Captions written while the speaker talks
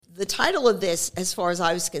the title of this, as far as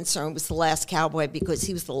I was concerned, was The Last Cowboy because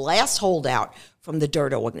he was the last holdout from the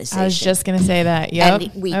Dirt organization. I was just going to say that. Yep.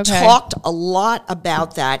 And we talked a lot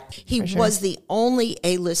about that. He was the only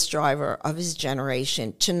A-list driver of his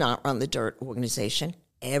generation to not run the Dirt organization.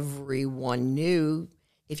 Everyone knew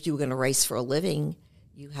if you were going to race for a living,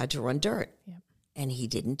 you had to run dirt. Yep. And he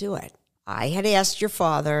didn't do it. I had asked your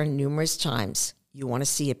father numerous times, you want to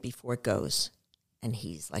see it before it goes? And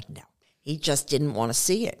he's like, no. He just didn't want to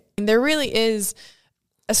see it. There really is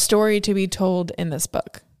a story to be told in this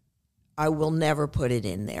book. I will never put it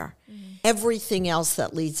in there. Mm-hmm. Everything else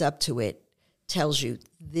that leads up to it tells you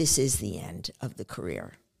this is the end of the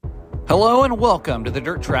career. Hello and welcome to the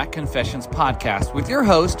Dirt Track Confessions podcast with your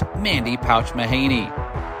host, Mandy Pauch Mahaney.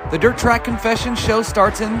 The Dirt Track Confessions show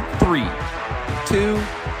starts in 3, 2,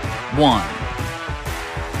 1.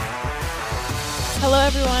 Hello,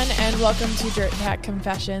 everyone, and welcome to Dirt Track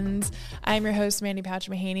Confessions. I'm your host, Mandy Pauch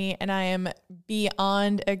Mahaney, and I am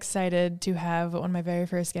beyond excited to have one of my very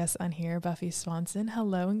first guests on here, Buffy Swanson.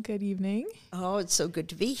 Hello and good evening. Oh, it's so good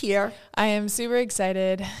to be here. I am super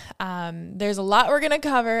excited. There's a lot we're going to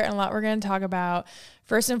cover and a lot we're going to talk about.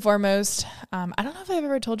 First and foremost, I don't know if I've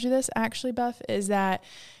ever told you this, actually, Buff, is that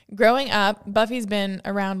growing up, Buffy's been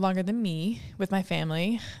around longer than me with my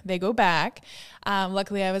family. They go back.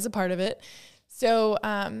 Luckily, I was a part of it. So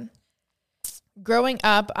growing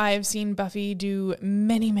up, I've seen Buffy do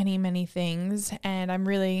many, many, many things, and I'm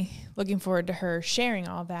really looking forward to her sharing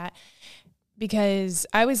all that because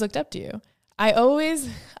I always looked up to you. I always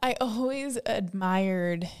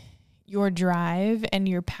admired your drive and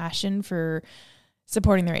your passion for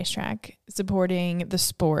supporting the racetrack, supporting the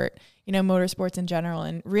sport, motorsports in general,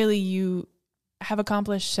 and really you have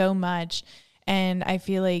accomplished so much, and I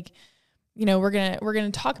feel like we're gonna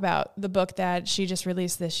talk about the book that she just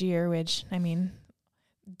released this year, which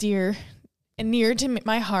dear and near to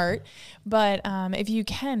my heart. But if you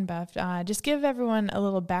can, Buff, just give everyone a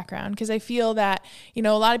little background because I feel that a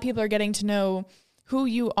lot of people are getting to know who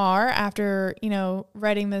you are after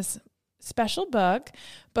writing this special book.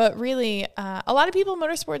 But really, a lot of people in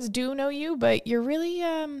motorsports do know you, but you're really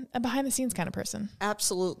a behind the scenes kind of person.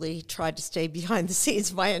 Absolutely. Tried to stay behind the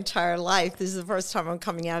scenes my entire life. This is the first time I'm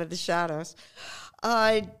coming out of the shadows.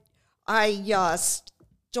 I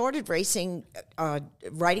started racing,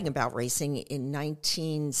 writing about racing in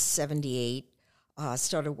 1978.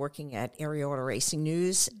 Started working at Area Auto Racing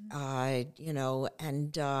News,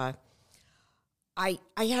 and I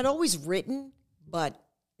had always written, but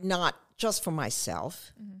not just for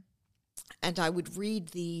myself. Mm-hmm. And I would read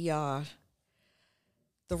the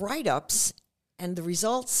write-ups and the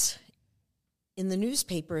results in the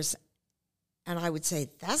newspapers, and I would say,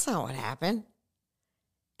 that's not what happened.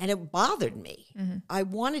 And it bothered me. Mm-hmm. I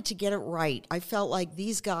wanted to get it right. I felt like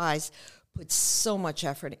these guys put so much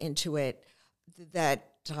effort into it that,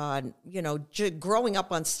 growing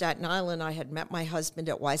up on Staten Island, I had met my husband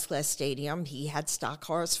at Weissglass Stadium. He had stock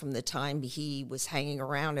cars from the time he was hanging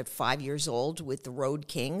around at 5 years old with the Road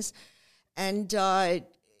Kings. And, I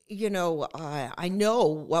know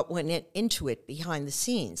what went into it behind the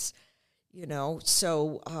scenes,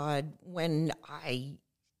 So when I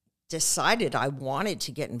decided I wanted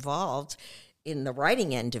to get involved in the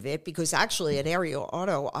writing end of it, because actually at Area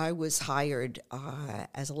Auto, I was hired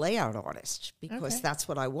as a layout artist because that's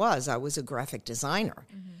what I was. I was a graphic designer.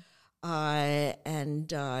 Mm-hmm.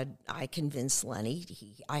 And I convinced Lenny,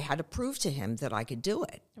 I had to prove to him that I could do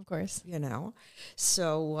it. Of course.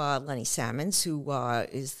 So Lenny Sammons, who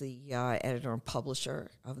is the editor and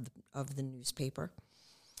publisher of the newspaper.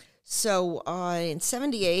 So in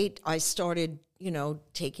 78, I started,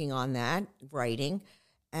 taking on that, writing.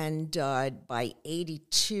 And by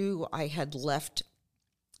 82, I had left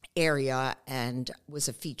Area and was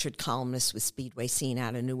a featured columnist with Speedway Scene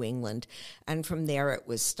out of New England. And from there, it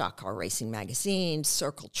was Stock Car Racing Magazine,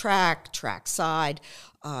 Circle Track, Trackside,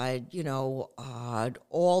 all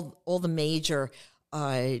the major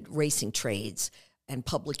racing trades and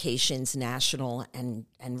publications, national and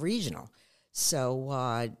regional.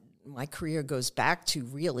 So my career goes back to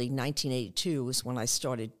really 1982 was when I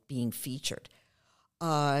started being featured.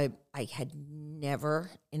 I had never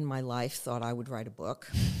in my life thought I would write a book.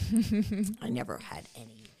 I never had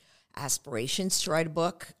any aspirations to write a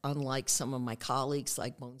book, unlike some of my colleagues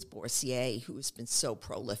like Bones Borsier, who has been so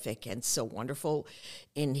prolific and so wonderful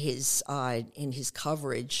in his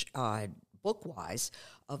coverage, book-wise,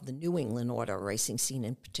 of the New England auto racing scene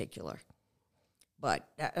in particular. But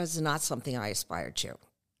that was not something I aspired to.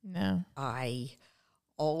 No. I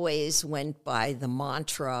always went by the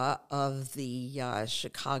mantra of the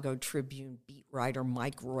Chicago Tribune beat writer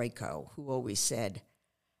Mike Royko, who always said,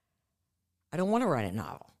 I don't want to write a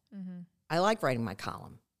novel. I like writing my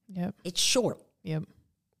column. Yep. It's short. Yep.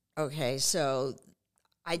 Okay, so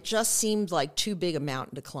I just seemed like too big a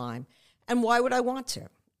mountain to climb. And why would I want to?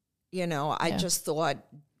 I just thought,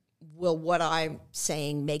 will what I'm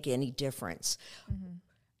saying make any difference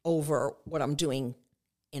over what I'm doing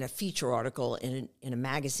in a feature article in a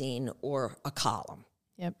magazine or a column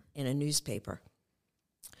in a newspaper?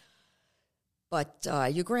 But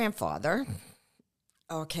your grandfather,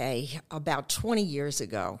 about 20 years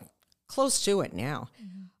ago, close to it now,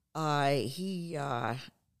 he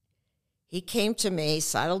came to me,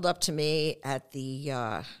 sidled up to me at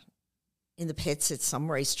in the pits at some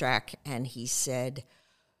racetrack, and he said,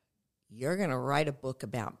 "You're going to write a book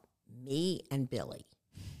about me and Billy."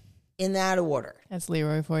 In that order. That's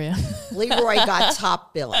Leroy for you. Leroy got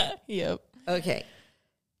top Billy. Yep. Okay.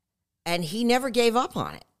 And he never gave up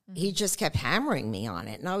on it. He just kept hammering me on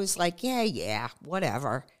it. And I was like, yeah,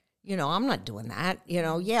 whatever. I'm not doing that.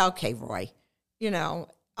 Yeah, okay, Roy.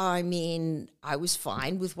 I was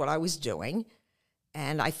fine with what I was doing.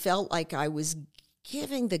 And I felt like I was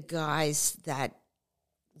giving the guys that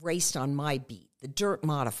raced on my beat, the dirt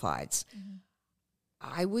modifieds,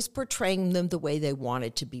 I was portraying them the way they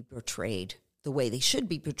wanted to be portrayed, the way they should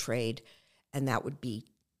be portrayed, and that would be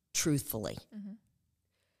truthfully.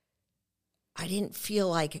 I didn't feel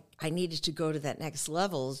like I needed to go to that next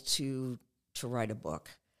level to write a book.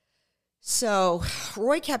 So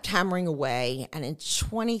Roy kept hammering away, and in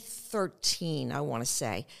 2013, I want to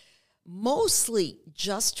say, mostly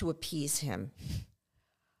just to appease him,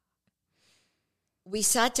 we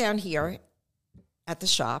sat down here at the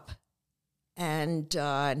shop, and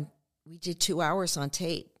we did 2 hours on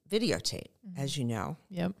videotape, as you know.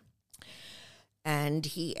 Yep. And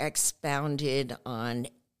he expounded on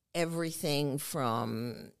everything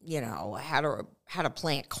from, how to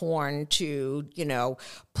plant corn to,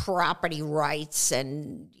 property rights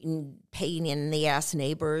and pain in the ass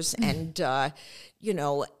neighbors and,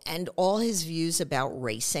 and all his views about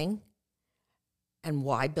racing and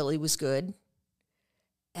why Billy was good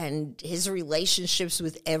and his relationships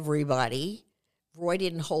with everybody. Roy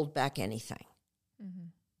didn't hold back anything.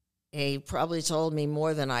 He probably told me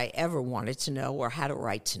more than I ever wanted to know or had a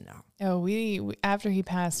right to know. Oh, we after he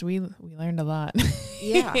passed, we learned a lot.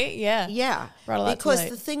 Yeah, yeah. Brought a lot because to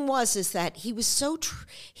light. The thing is that he was so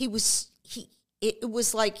it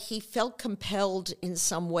was like he felt compelled in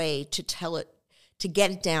some way to tell it, to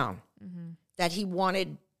get it down, that he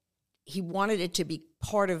wanted it to be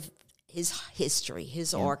part of his history,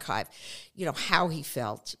 his archive, how he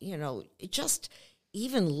felt, it just.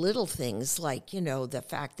 Even little things like, the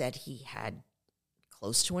fact that he had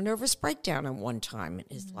close to a nervous breakdown at one time in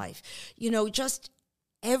his life, just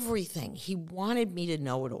everything. He wanted me to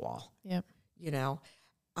know it all. Yep.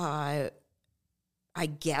 I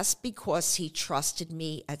guess because he trusted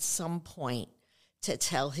me at some point to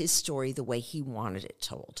tell his story the way he wanted it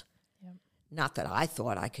told. Yep. Not that I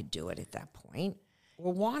thought I could do it at that point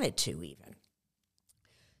or wanted to even.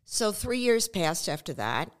 So 3 years passed after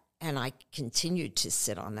that. And I continued to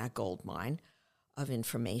sit on that gold mine of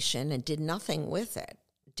information and did nothing with it.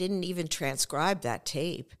 Didn't even transcribe that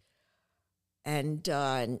tape. And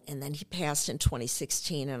then he passed in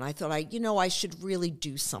 2016. And I thought, I should really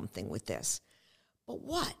do something with this. But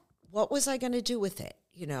what? What was I going to do with it?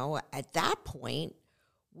 At that point,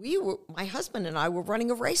 my husband and I were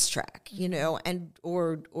running a racetrack,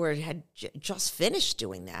 or had just finished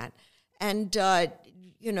doing that. And,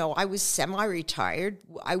 I was semi-retired.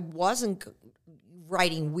 I wasn't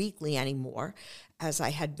writing weekly anymore, as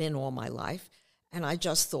I had been all my life. And I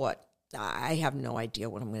just thought, I have no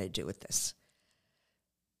idea what I'm going to do with this.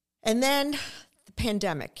 And then the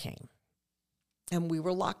pandemic came, and we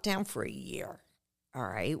were locked down for a year, all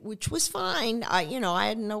right, which was fine. I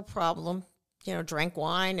had no problem, drank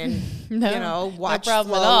wine and, watched no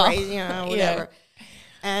problem Flow, at all. whatever.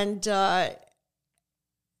 Yeah.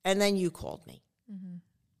 And then you called me.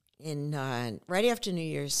 Right after New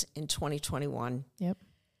Year's in 2021, Yep.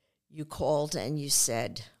 You called and you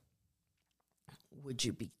said, would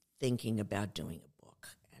you be thinking about doing a book?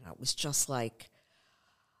 And I was just like,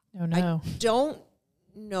 Oh, no. I don't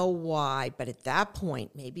know why, but at that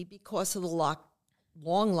point, maybe because of the long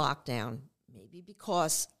lockdown, maybe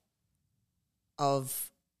because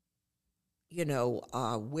of,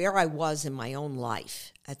 where I was in my own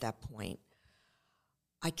life at that point,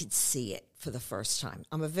 I could see it for the first time.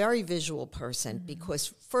 I'm a very visual person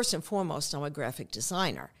because, first and foremost, I'm a graphic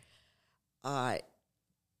designer. I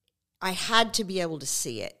had to be able to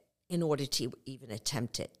see it in order to even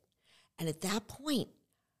attempt it. And at that point,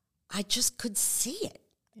 I just could see it.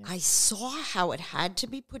 Yeah. I saw how it had to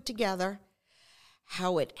be put together,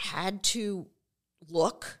 how it had to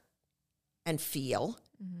look, and feel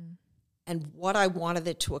and what I wanted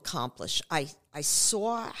it to accomplish. I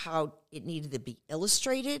saw how it needed to be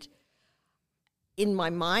illustrated. In my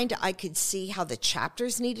mind, I could see how the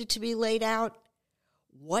chapters needed to be laid out,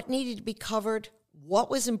 what needed to be covered,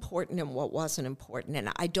 what was important and what wasn't important.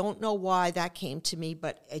 And I don't know why that came to me,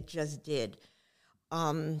 but it just did.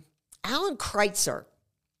 Alan Kreitzer,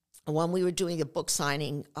 when we were doing a book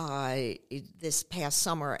signing this past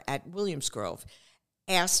summer at Williams Grove,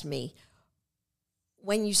 asked me,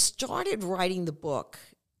 when you started writing the book,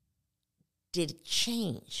 did it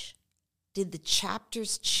change? Did the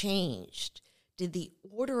chapters change? Did the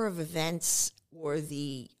order of events or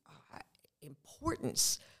the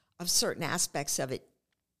importance of certain aspects of it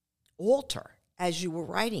alter as you were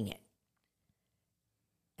writing it?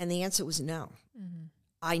 And the answer was no. Mm-hmm.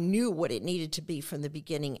 I knew what it needed to be from the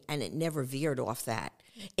beginning, and it never veered off that.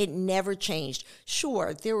 It never changed.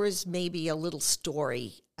 Sure, there was maybe a little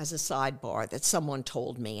story as a sidebar that someone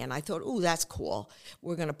told me, and I thought, oh, that's cool.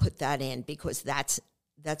 We're going to put that in because that's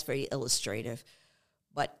very illustrative.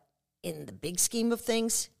 But in the big scheme of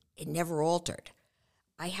things, it never altered.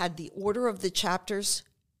 I had the order of the chapters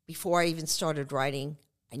before I even started writing.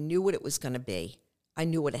 I knew what it was going to be. I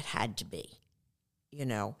knew what it had to be, you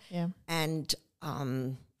know. Yeah. And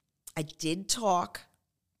I did talk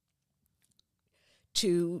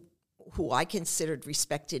to who I considered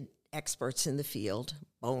respected experts in the field,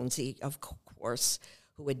 Bonesy, of course,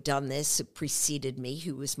 who had done this, who preceded me,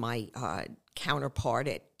 who was my counterpart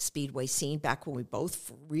at Speedway Scene back when we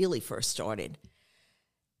both really first started.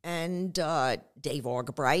 And Dave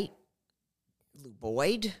Argabright, Lou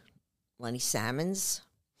Boyd, Lenny Salmons.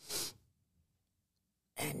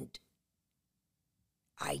 And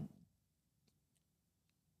I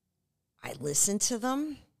listened to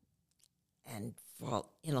them, and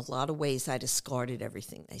in a lot of ways, I discarded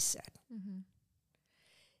everything they said. Mm-hmm.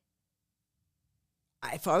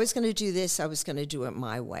 If I was going to do this, I was going to do it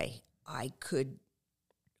my way.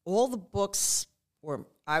 All the books, or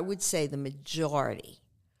I would say the majority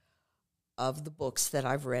of the books that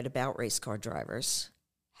I've read about race car drivers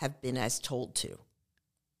have been as told to.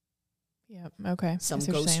 Yep, okay. Some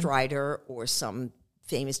ghostwriter or some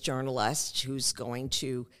famous journalist who's going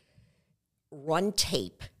to run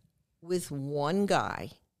tape with one guy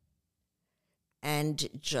and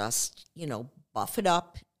just, buff it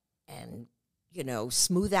up and,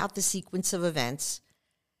 smooth out the sequence of events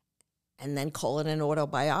and then call it an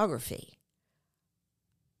autobiography.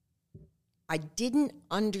 I didn't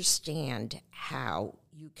understand how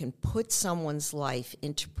you can put someone's life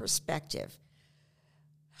into perspective,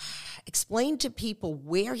 explain to people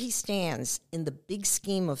where he stands in the big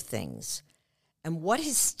scheme of things and what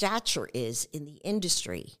his stature is in the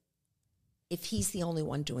industry if he's the only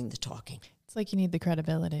one doing the talking. It's like you need the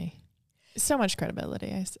credibility. So much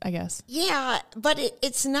credibility, I guess. Yeah, but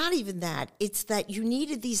it's not even that. It's that you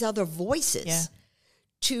needed these other voices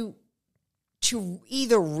to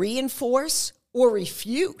either reinforce or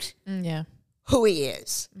refute who he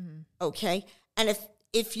is, okay? And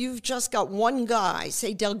if you've just got one guy,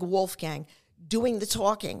 say Doug Wolfgang, doing the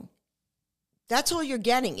talking, that's all you're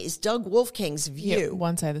getting is Doug Wolfgang's view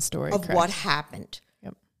one side of the story of what happened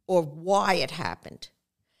or why it happened.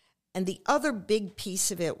 And the other big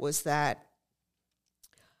piece of it was that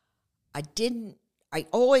I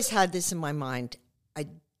always had this in my mind.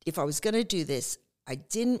 If I was going to do this, I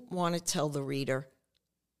didn't want to tell the reader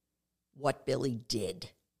what Billy did.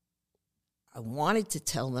 I wanted to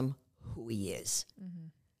tell them who he is,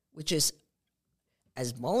 which is,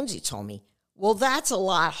 as Bonesy told me, well, that's a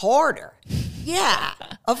lot harder. Yeah,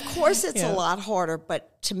 of course it's a lot harder,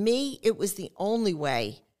 but to me, it was the only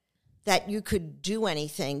way that you could do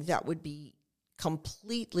anything that would be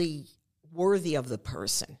completely worthy of the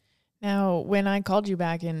person. Now, when I called you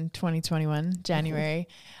back in 2021, January,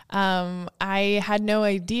 I had no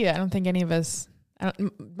idea. I don't think any of us,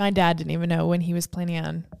 my dad didn't even know when he was planning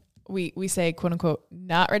on, we say, quote unquote,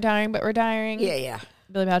 not retiring, but retiring. Yeah.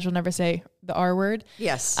 Billy Pauch will never say the R word.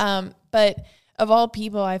 Yes. But of all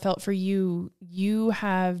people, I felt for you, you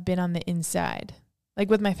have been on the inside. Like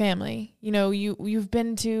with my family, you've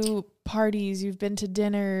been to parties, you've been to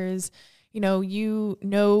dinners, you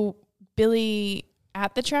know Billy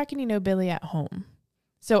at the track and you know Billy at home.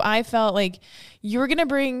 So I felt like you were going to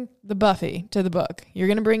bring the Buffy to the book. You're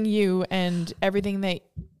going to bring you and everything that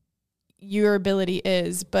your ability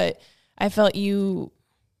is, but I felt you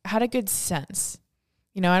had a good sense.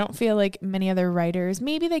 I don't feel like many other writers,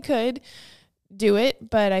 maybe they could do it,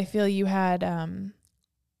 but I feel you had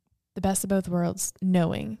the best of both worlds,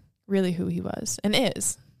 knowing really who he was and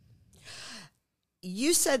is.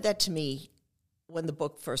 You said that to me when the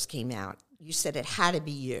book first came out. You said it had to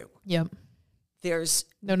be you. Yep. There's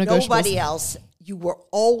No negotiables. nobody else. You were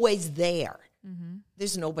always there.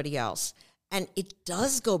 There's nobody else. And it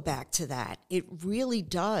does go back to that. It really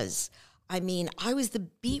does. I mean, I was the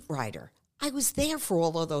beat writer. I was there for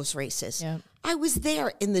all of those races. Yeah. I was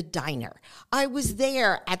there in the diner. I was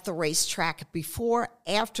there at the racetrack before,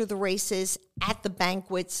 after the races, at the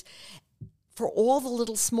banquets, for all the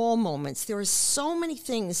little small moments. There are so many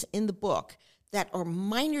things in the book that are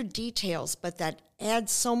minor details, but that add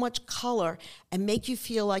so much color and make you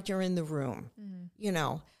feel like you're in the room. You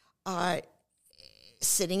know,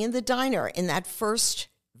 sitting in the diner in that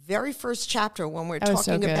very first chapter when we're That was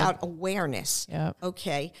so talking good. about awareness. Yep.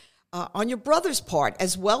 Okay. On your brother's part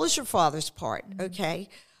as well as your father's part, okay?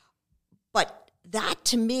 But that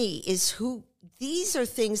to me is these are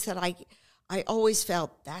things that I always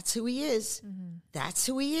felt, that's who he is. That's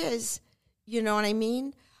who he is. You know what I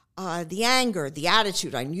mean? The anger, the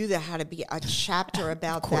attitude, I knew there had to be a chapter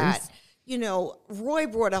about that. You know, Roy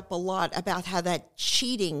brought up a lot about how that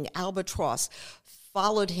cheating albatross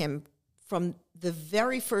followed him from the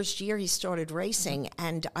very first year he started racing,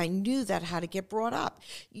 and I knew that had to get brought up.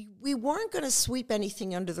 We weren't going to sweep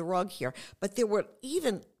anything under the rug here, but there were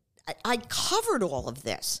I covered all of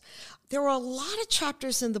this. There were a lot of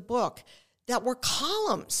chapters in the book that were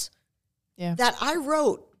columns that I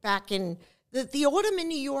wrote back in the Autumn in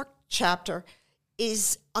New York chapter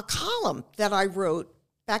is a column that I wrote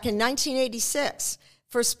back in 1986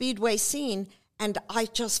 for Speedway Scene, and I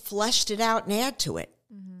just fleshed it out and add to it.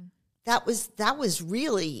 That was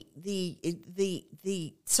really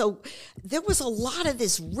so there was a lot of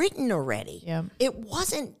this written already. Yeah. It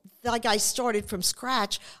wasn't like I started from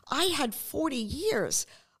scratch. I had 40 years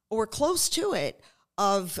or close to it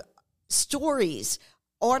of stories,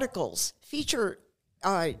 articles, feature,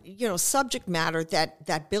 subject matter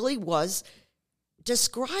that Billy was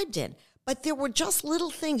described in. But there were just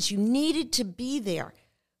little things. You needed to be there.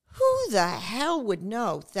 Who the hell would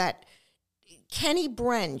know that Kenny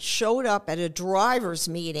Bren showed up at a driver's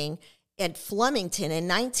meeting at Flemington in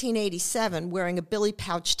 1987 wearing a Billy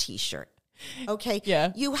Pauch T-shirt? Okay?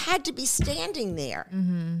 Yeah. You had to be standing there.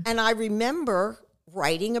 And I remember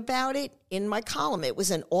writing about it in my column. It was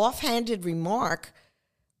an offhanded remark,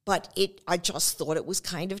 but I just thought it was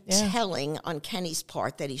kind of telling on Kenny's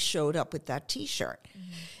part that he showed up with that T-shirt.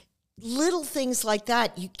 Little things like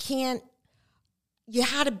that, you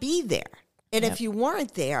had to be there. And if you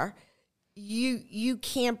weren't there, you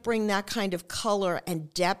can't bring that kind of color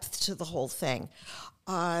and depth to the whole thing.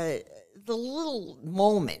 The little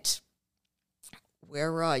moment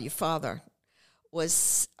where your father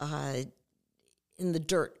was in the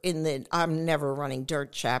dirt, in the I'm never running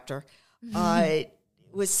dirt chapter,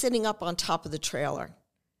 was sitting up on top of the trailer,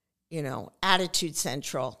 attitude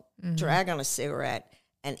central, drag on a cigarette,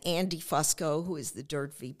 and Andy Fusco, who is the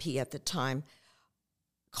dirt VP at the time,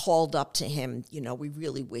 called up to him, we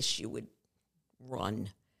really wish you would run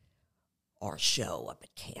our show up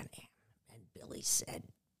at Can-Am. And Billy said,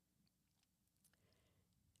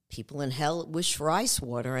 people in hell wish for ice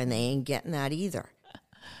water, and they ain't getting that either.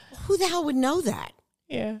 Who the hell would know that?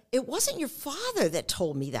 Yeah. It wasn't your father that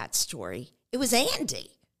told me that story. It was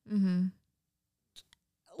Andy.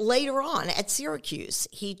 Later on at Syracuse,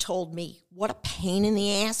 he told me what a pain in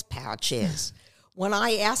the ass Pauch is when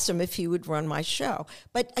I asked him if he would run my show.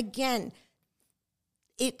 But again,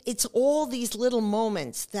 it's all these little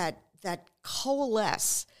moments that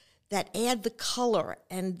coalesce, that add the color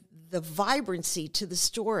and the vibrancy to the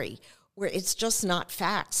story, where it's just not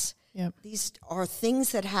facts. Yep. These are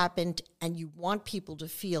things that happened, and you want people to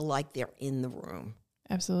feel like they're in the room.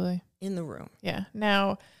 Absolutely. In the room. Yeah.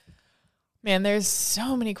 Now, man, there's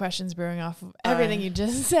so many questions brewing off of everything you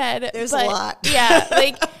just said. There's a lot. Yeah.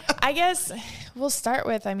 I guess we'll start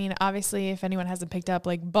with, obviously, if anyone hasn't picked up,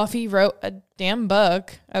 Buffy wrote a damn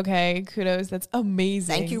book. Okay. Kudos. That's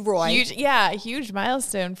amazing. Thank you, Roy. Huge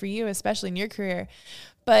milestone for you, especially in your career.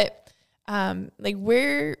 But,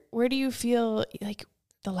 where do you feel like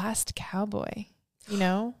the last cowboy,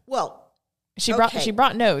 Well, she okay.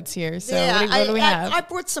 brought notes here. So yeah, what do we have? I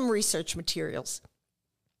brought some research materials.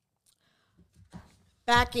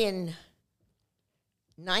 Back in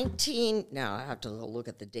I have to look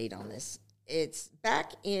at the date on this. It's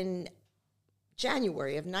back in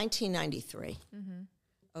January of 1993.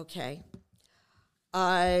 Okay.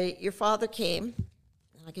 Your father came,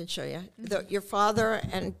 and I can show you. Your father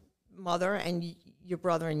and mother and your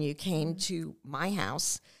brother and you came to my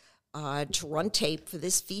house to run tape for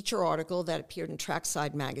this feature article that appeared in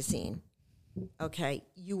Trackside magazine. Okay.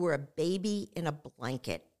 You were a baby in a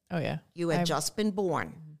blanket. Oh, yeah. You had just been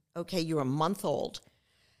born. Okay, you were a month old.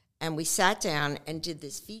 And we sat down and did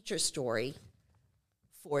this feature story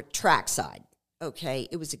for Trackside. Okay,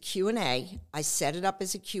 it was a Q&A. I set it up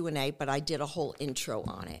as a Q&A, but I did a whole intro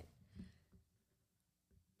on it.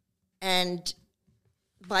 And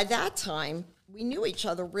by that time, we knew each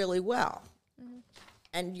other really well. Mm-hmm.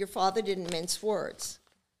 And your father didn't mince words.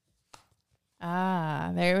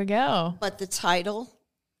 Ah, there we go. But the title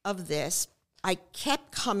of this, I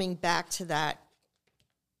kept coming back to that.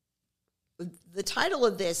 The title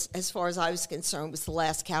of this, as far as I was concerned, was The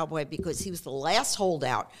Last Cowboy, because he was the last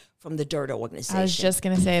holdout from the Dirt organization. I was just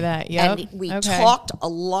going to say that. Yep. And we talked a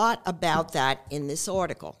lot about that in this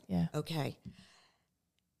article. Yeah. Okay.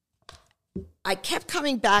 I kept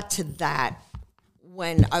coming back to that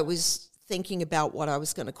when I was thinking about what I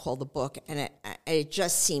was going to call the book, and it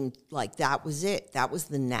just seemed like that was it. That was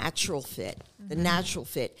the natural fit. Mm-hmm. The natural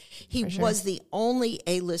fit. He was the only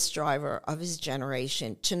A-list driver of his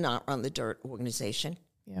generation to not run the Dirt organization.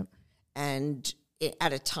 Yep. And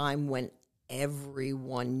at a time when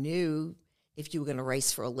everyone knew if you were going to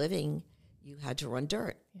race for a living, you had to run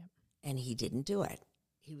dirt. Yep. And he didn't do it.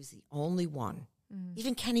 He was the only one. Mm.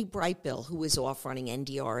 Even Kenny Brightbill, who was off running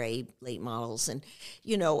NDRA late models and,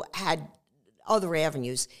 had other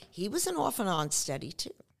avenues, he was an off and on steady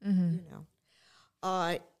too.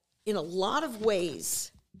 Mm-hmm. In a lot of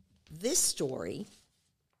ways, this story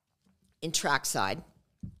in Trackside,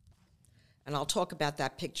 and I'll talk about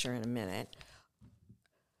that picture in a minute,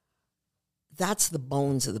 that's the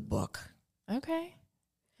bones of the book. Okay.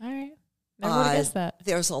 All right. Never would have guessed that.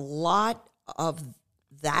 There's a lot of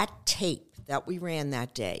that tape that we ran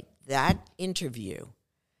that day, that interview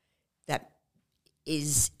that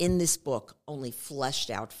is in this book, only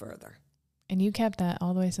fleshed out further. And you kept that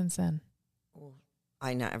all the way since then. Well,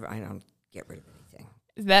 I don't get rid of anything.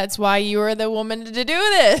 That's why you were the woman to do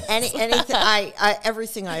this. Anything,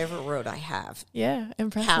 everything I ever wrote, I have. Yeah,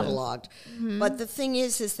 impressive. Cataloged. Mm-hmm. But the thing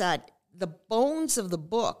is that the bones of the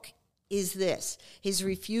book is this: his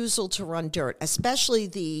refusal to run dirt, especially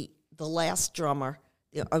the last drummer,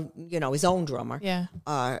 his own drummer. Yeah.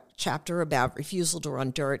 Chapter about refusal to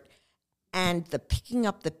run dirt, and the picking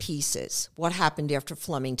up the pieces. What happened after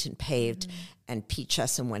Flemington paved and Pete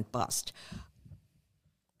Chesson went bust?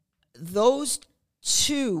 Those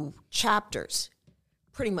two chapters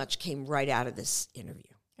pretty much came right out of this interview.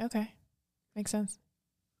 Okay, makes sense.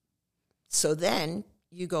 So then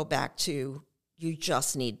you go back to, you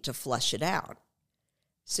just need to flesh it out.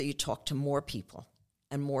 So you talk to more people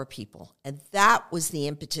and more people. And that was the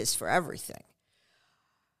impetus for everything.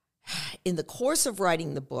 In the course of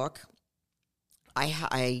writing the book,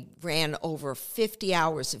 I ran over 50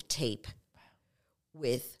 hours of tape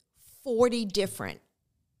with 40 different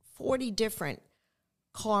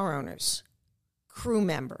car owners, crew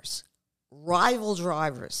members, rival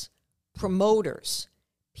drivers, promoters,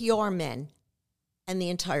 PR men, and the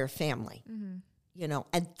entire family. Mm-hmm.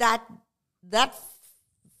 And that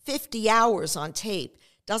 50 hours on tape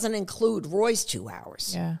doesn't include Roy's 2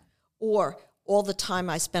 hours. Yeah. Or all the time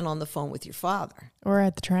I spent on the phone with your father. Or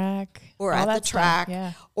at the track. Or at the track.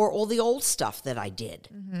 Yeah. Or all the old stuff that I did.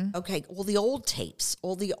 Mm-hmm. Okay, all the old tapes,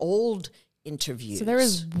 all the old interviews. So there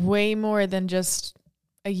was way more than just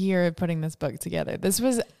a year of putting this book together. This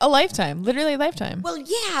was a lifetime, literally a lifetime. Well,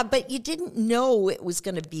 yeah, but you didn't know it was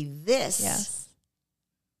going to be this. Yes.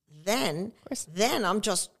 Then I'm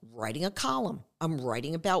just writing a column. I'm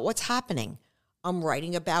writing about what's happening. I'm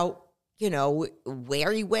writing about,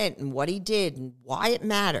 where he went and what he did and why it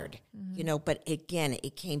mattered. Mm-hmm. But again,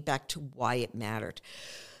 it came back to why it mattered.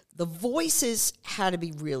 The voices had to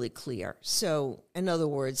be really clear. So, in other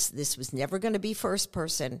words, this was never going to be first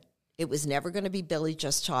person. It was never going to be Billy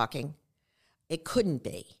just talking. It couldn't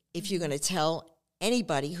be. If you're going to tell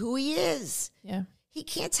anybody who he is. Yeah. He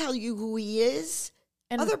can't tell you who he is.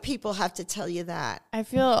 And other people have to tell you that. I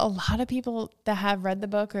feel a lot of people that have read the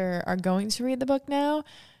book or are going to read the book now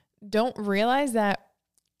don't realize that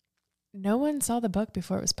no one saw the book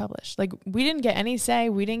before it was published. Like, we didn't get any say.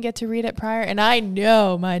 We didn't get to read it prior. And I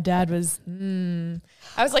know my dad was, I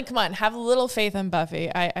was like, come on, have a little faith in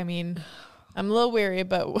Buffy. I mean, I'm a little weary,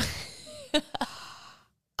 but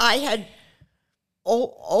I had,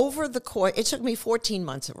 over the course, it took me 14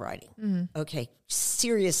 months of writing. Mm-hmm. Okay,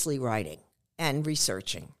 seriously writing and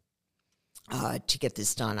researching to get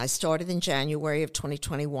this done. I started in January of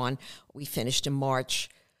 2021. We finished in March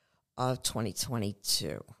of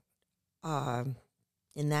 2022.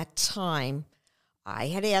 In that time, I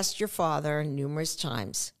had asked your father numerous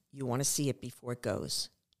times, you want to see it before it goes?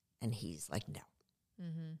 And he's like, no.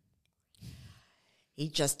 Mm-hmm. He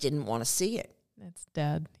just didn't want to see it. That's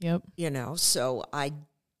Dad. Yep. So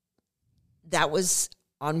that was,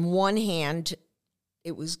 on one hand,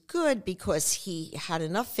 it was good because he had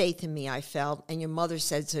enough faith in me, I felt, and your mother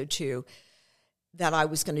said so too, that I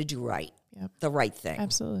was going to do right, the right thing.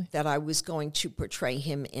 Absolutely. That I was going to portray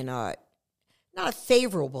him in not a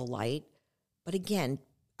favorable light, but again,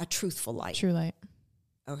 a truthful light. True light.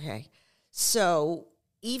 Okay. So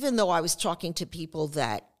even though I was talking to people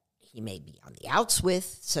that he may be on the outs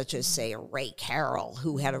with, such as, say, a Ray Carroll,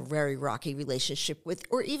 who had a very rocky relationship with,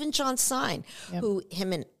 or even John Stein, who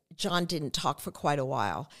him and John didn't talk for quite a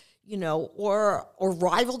while, or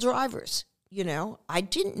rival drivers, I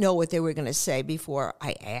didn't know what they were going to say before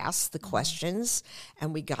I asked the questions,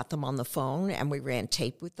 and we got them on the phone, and we ran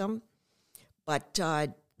tape with them. But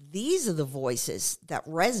these are the voices that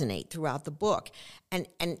resonate throughout the book. And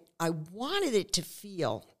I wanted it to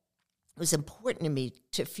feel, it was important to me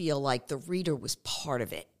to feel like the reader was part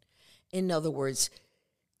of it. In other words,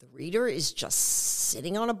 the reader is just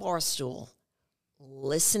sitting on a bar stool,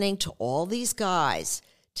 listening to all these guys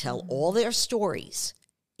tell all their stories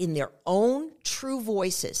in their own true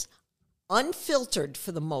voices, unfiltered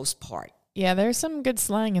for the most part. Yeah, there's some good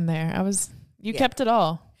slang in there. You kept it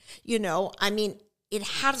all. It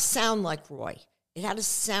had to sound like Roy. It had to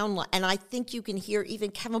sound like, and I think you can hear even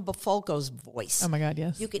Kevin Bafalco's voice. Oh my God,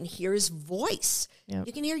 yes. You can hear his voice. Yep.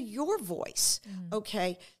 You can hear your voice.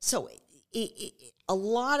 Okay. So a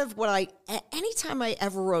lot of what anytime I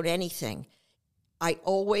ever wrote anything, I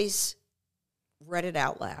always read it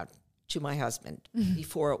out loud to my husband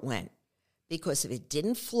before it went. Because if it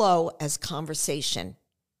didn't flow as conversation,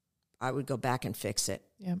 I would go back and fix it.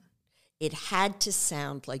 Yep. It had to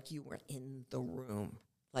sound like you were in the room,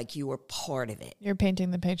 like you were part of it. You're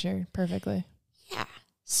painting the picture perfectly. Yeah.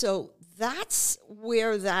 So that's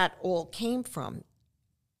where that all came from.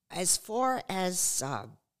 As far as,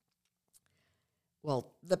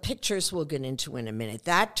 the pictures we'll get into in a minute.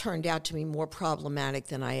 That turned out to be more problematic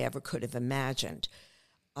than I ever could have imagined.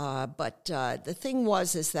 But the thing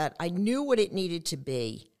is that I knew what it needed to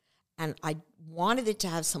be, and I wanted it to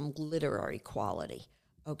have some literary quality.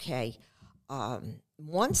 Okay.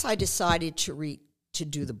 Once I decided to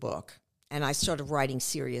do the book, and I started writing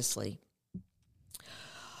seriously,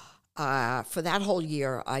 for that whole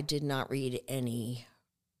year, I did not read any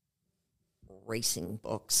racing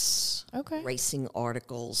books, racing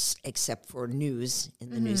articles, except for news in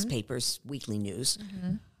the newspapers, weekly news.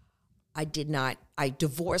 I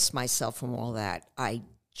divorced myself from all that. I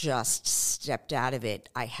just stepped out of it.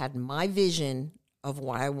 I had my vision of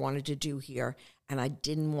what I wanted to do here, and I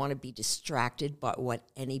didn't want to be distracted by what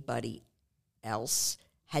anybody else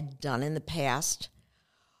had done in the past.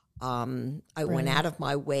 I went out of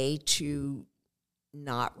my way to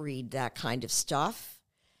not read that kind of stuff,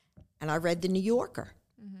 and I read The New Yorker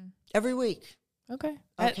every week. Okay.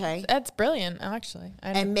 Okay. That's brilliant, actually.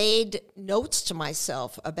 And made notes to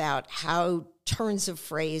myself about how turns of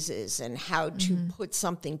phrases and how to put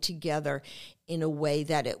something together in a way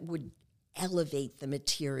that it would elevate the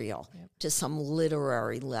material to some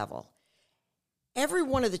literary level. Every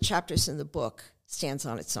one of the chapters in the book stands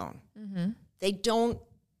on its own. They don't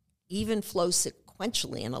even flow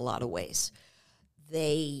sequentially in a lot of ways.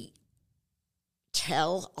 They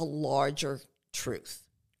tell a larger truth.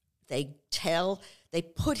 They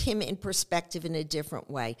put him in perspective in a different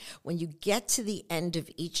way. When you get to the end of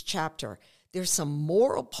each chapter, there's some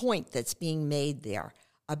moral point that's being made there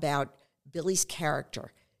about Billy's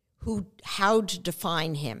character, how to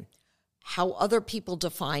define him, how other people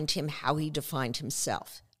defined him, how he defined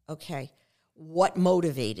himself, okay? What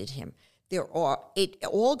motivated him. It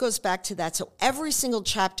all goes back to that. So every single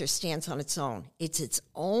chapter stands on its own. It's its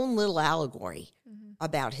own little allegory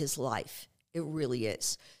about his life. It really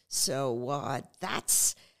is. So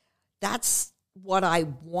that's what I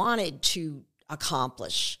wanted to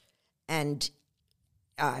accomplish. And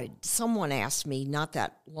someone asked me not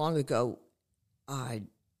that long ago,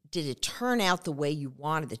 did it turn out the way you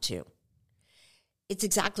wanted it to? It's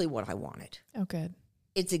exactly what I wanted. Oh, good.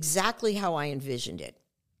 It's exactly how I envisioned it.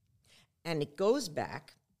 And it goes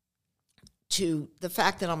back to the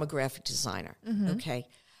fact that I'm a graphic designer, okay?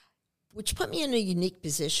 Which put me in a unique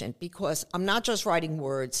position because I'm not just writing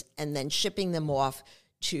words and then shipping them off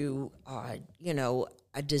to, a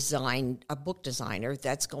book designer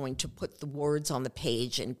that's going to put the words on the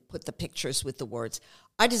page and put the pictures with the words.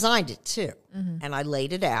 I designed it too, and I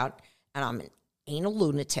laid it out, and I'm an anal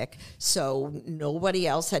lunatic, so nobody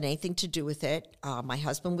else had anything to do with it. My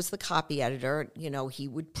husband was the copy editor. He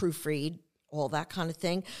would proofread, all that kind of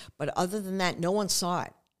thing. But other than that, no one saw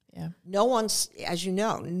it. Yeah. No one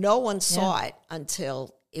saw it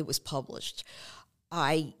until it was published.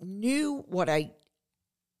 I knew what I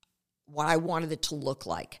wanted it to look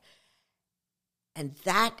like. And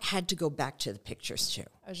that had to go back to the pictures too.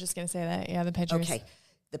 I was just going to say that. Yeah, the pictures. Okay.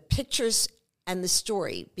 The pictures and the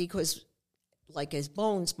story, because like as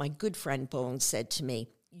Bones, my good friend Bones said to me,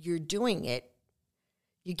 you're doing it,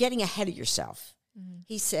 you're getting ahead of yourself. Mm-hmm.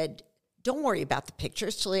 He said, don't worry about the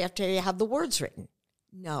pictures till after you have the words written.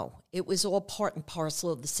 No, it was all part and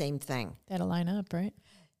parcel of the same thing. They had to line up, right?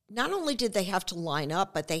 Not only did they have to line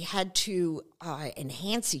up, but they had to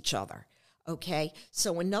enhance each other. Okay,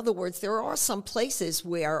 so in other words, there are some places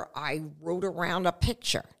where I wrote around a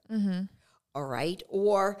picture, mm-hmm. all right,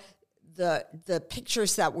 or the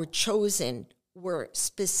pictures that were chosen were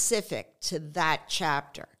specific to that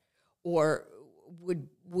chapter, or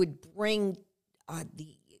would bring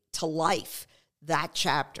to life that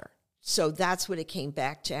chapter. So that's what it came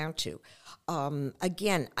back down to.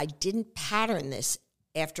 Again, I didn't pattern this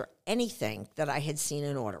after anything that I had seen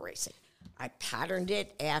in auto racing. I patterned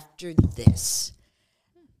it after this.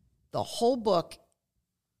 The whole book,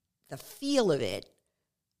 the feel of it,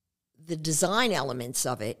 the design elements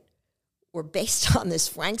of it were based on this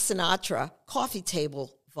Frank Sinatra coffee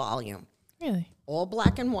table volume. Really? All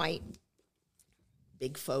black and white,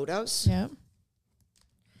 big photos. Yep.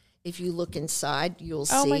 If you look inside, you'll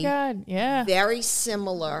see. Oh, my God. Yeah. Very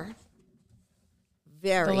similar.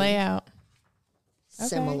 Very. The layout.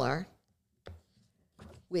 Similar. Okay.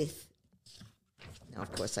 With, now,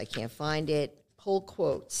 of course, I can't find it. Pull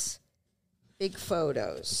quotes. Big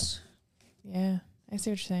photos. Yeah. I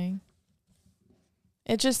see what you're saying.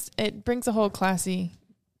 It brings a whole classy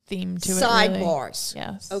theme to it. Sidebars. Really.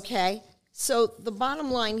 Yes. Okay. So the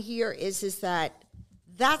bottom line here is that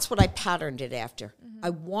that's what I patterned it after. Mm-hmm. I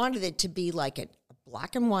wanted it to be like a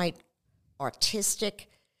black and white, artistic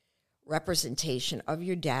representation of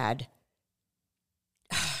your dad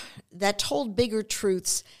that told bigger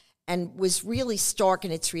truths and was really stark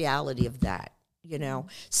in its reality of that. You know,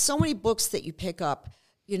 so many books that you pick up,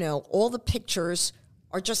 you know, all the pictures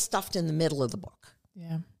are just stuffed in the middle of the book.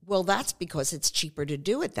 Yeah. Well, that's because it's cheaper to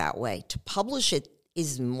do it that way. To publish it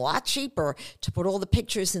is a lot cheaper to put all the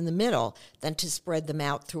pictures in the middle than to spread them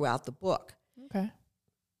out throughout the book. Okay.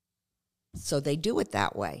 So they do it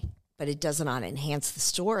that way, but it does not enhance the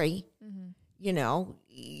story. Mm-hmm. You know,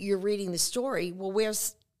 you're reading the story. Well,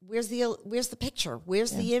 where's the picture?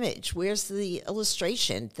 Where's the image? Where's the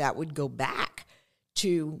illustration that would go back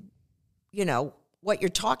to, you know, what you're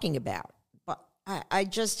talking about? But I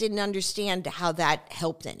just didn't understand how that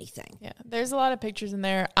helped anything. Yeah, there's a lot of pictures in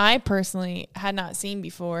there I personally had not seen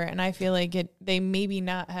before, and I feel like they maybe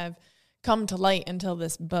not have come to light until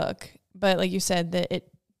this book. But like you said,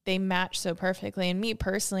 they match so perfectly. And me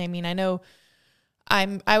personally, I mean, I know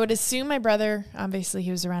I would assume my brother, obviously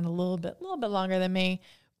he was around a little bit longer than me,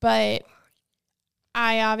 but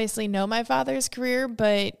I obviously know my father's career,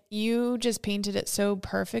 but you just painted it so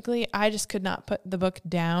perfectly. I just could not put the book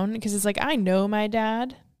down because it's like, I know my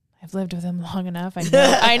dad. I've lived with him long enough.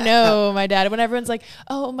 I know my dad. When everyone's like,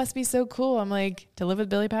 oh, it must be so cool. I'm like, to live with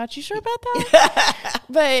Billy Pauch? You sure about that?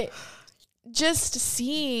 But just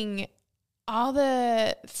seeing all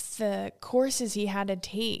the courses he had to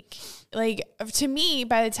take, like, to me,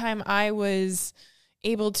 by the time I was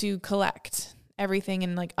able to collect everything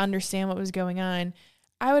and like understand what was going on,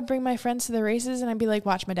 I would bring my friends to the races and I'd be like,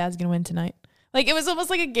 watch, my dad's gonna win tonight. Like, it was almost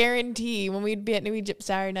like a guarantee. When we'd be at New Egypt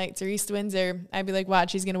Saturday nights or East Windsor, I'd be like,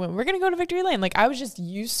 watch, he's gonna win. We're gonna go to Victory Lane. Like, I was just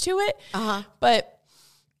used to it. But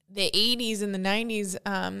the 80s and the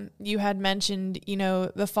 90s, you had mentioned, you know,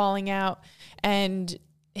 the falling out and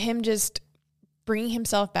him just bringing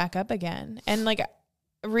himself back up again. And like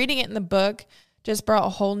reading it in the book just brought a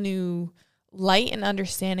whole new light and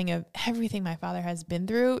understanding of everything my father has been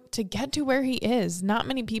through to get to where he is. Not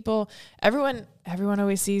many people, everyone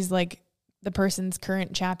always sees like the person's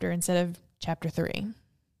current chapter instead of chapter 3,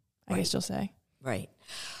 I guess you'll say. Right.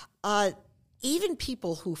 Even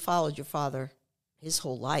people who followed your father his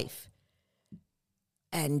whole life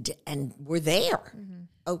and were there,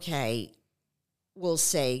 okay, will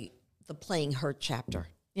say the playing hurt chapter.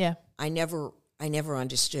 Yeah. I never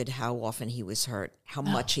understood how often he was hurt, how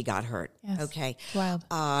much he got hurt. Yes. Okay. Wild.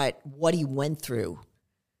 What he went through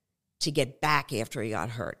to get back after he got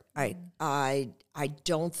hurt. I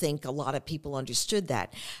don't think a lot of people understood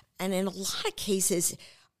that. And in a lot of cases,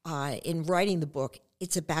 in writing the book,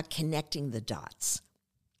 it's about connecting the dots.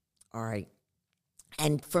 All right.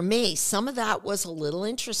 And for me, some of that was a little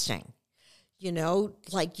interesting. You know,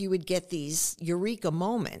 like you would get these eureka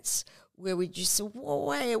moments where we just say,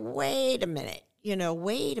 wait a minute. You know,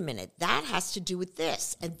 wait a minute, that has to do with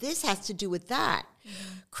this, and this has to do with that.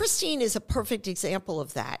 Mm-hmm. Christine is a perfect example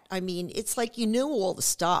of that. I mean, it's like you knew all the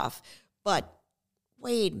stuff, but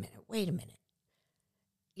wait a minute.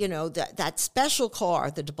 You know, that special car,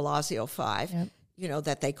 the de Blasio 5,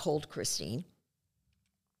 Christine.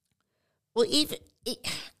 Well,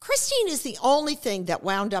 Christine Christine is the only thing that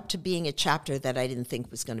wound up to being a chapter that I didn't think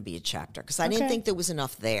was going to be a chapter because I didn't think there was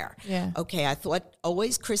enough there. Yeah. Okay, I thought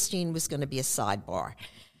always Christine was going to be a sidebar.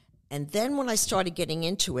 And then when I started getting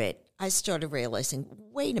into it, I started realizing,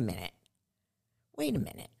 wait a minute.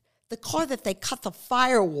 The car that they cut the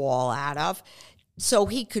firewall out of so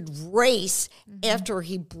he could race after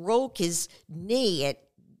he broke his knee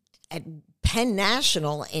at Penn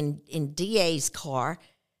National in DA's car,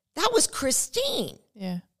 that was Christine.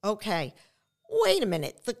 Yeah. Okay. Wait a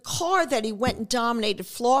minute. The car that he went and dominated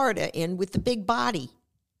Florida in with the big body,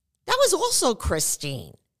 that was also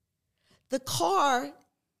Christine. The car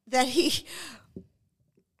that he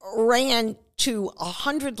ran to a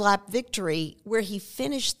 100-lap victory where he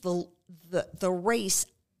finished the race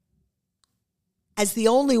as the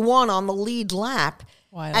only one on the lead lap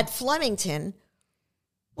at Flemington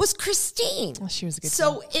was Christine. Well, she was a good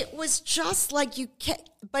So it was just like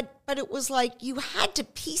but it was like you had to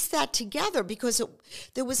piece that together because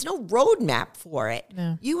there was no roadmap for it.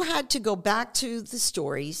 No. You had to go back to the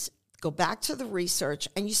stories, go back to the research,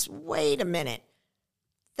 and you said, wait a minute,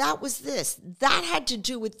 that was this. That had to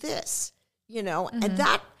do with this, and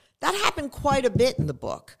that happened quite a bit in the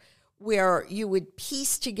book where you would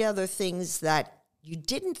piece together things that you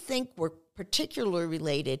didn't think were particularly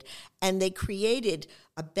related, and they created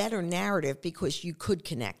a better narrative because you could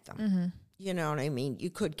connect them. You know what I mean? You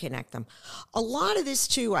could connect them. A lot of this,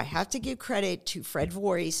 too, I have to give credit to Fred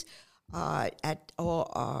Voorhees at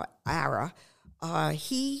ARA.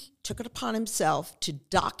 He took it upon himself to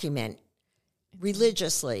document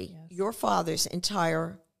religiously your father's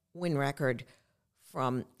entire win record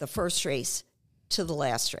from the first race to the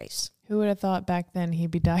last race. Who would have thought back then he'd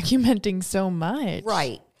be documenting so much?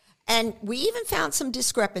 Right. And we even found some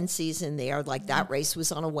discrepancies in there, like that race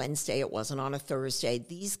was on a Wednesday, it wasn't on a Thursday.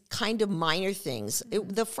 These kind of minor things.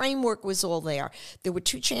 The framework was all there. There were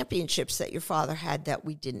 2 championships that your father had that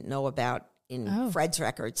we didn't know about in Fred's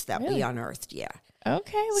records that we unearthed,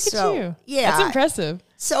 Okay, look at you. Yeah. That's impressive.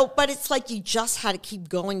 So, but it's like you just had to keep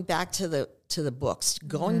going back to the books,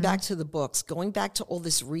 going back to all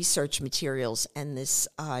this research materials and this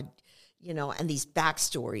and these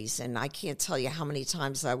backstories. And I can't tell you how many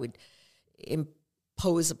times I would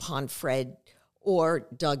impose upon Fred or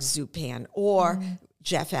Doug Zupan or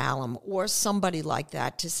Jeff Allen or somebody like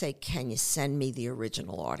that to say, can you send me the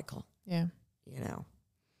original article? Yeah.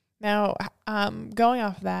 Now, going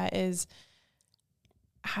off that is,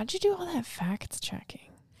 how'd you do all that facts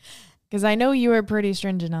checking? Because I know you were pretty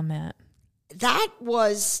stringent on that. That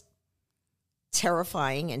was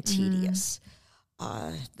terrifying and tedious.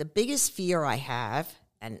 The biggest fear I have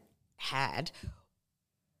and had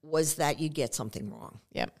was that you'd get something wrong.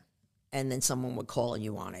 Yep. And then someone would call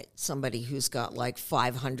you on it. Somebody who's got like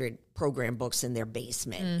 500 program books in their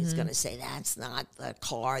basement is going to say, that's not the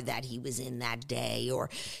car that he was in that day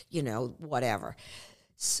or, whatever.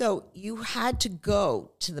 So you had to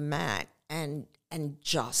go to the mat and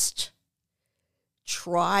just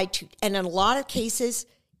try to, and in a lot of cases,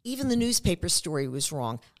 even the newspaper story was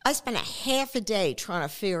wrong. I spent a half a day trying to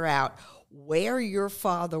figure out where your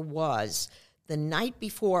father was the night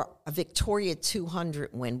before a Victoria 200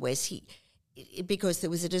 win. Because there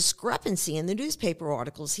was a discrepancy in the newspaper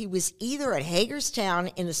articles. He was either at Hagerstown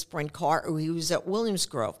in a sprint car or he was at Williams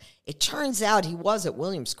Grove. It turns out he was at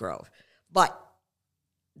Williams Grove. But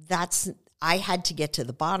I had to get to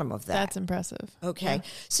the bottom of that. That's impressive. Okay. Yeah.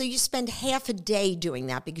 So you spend half a day doing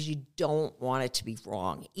that because you don't want it to be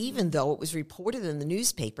wrong, even though it was reported in the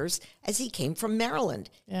newspapers as he came from Maryland.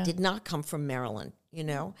 Yeah. Did not come from Maryland,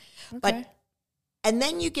 Okay. And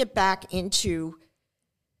then you get back into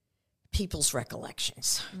people's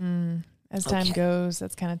recollections. As time goes,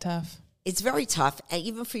 that's kind of tough. It's very tough,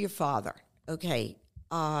 even for your father. Okay.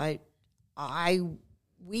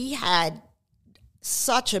 We had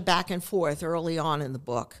such a back and forth early on in the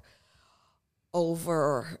book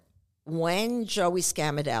over when Joey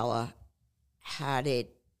Scamardella had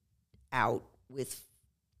it out with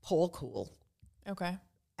Paul Cool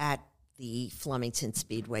at the Flemington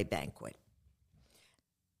Speedway banquet.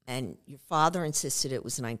 And your father insisted it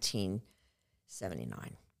was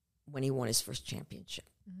 1979 when he won his first championship.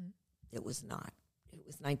 It was not. It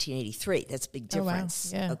was 1983. That's a big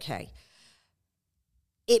difference. Oh, wow. Yeah. Okay.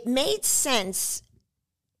 It made sense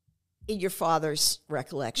in your father's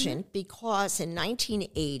recollection because in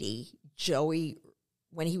 1980, Joey,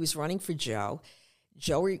 when he was running for Joe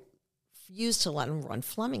refused to let him run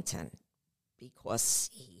Flemington because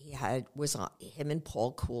him and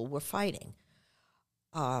Paul Cool were fighting.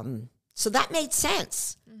 So that made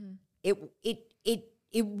sense. It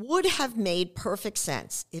would have made perfect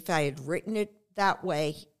sense if I had written it that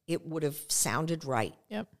way. It would have sounded right.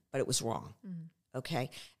 Yep. but it was wrong. Okay,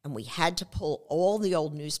 and we had to pull all the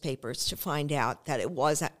old newspapers to find out that it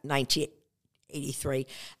was 1983,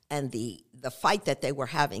 and the fight that they were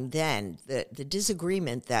having then, the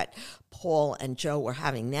disagreement that Paul and Joe were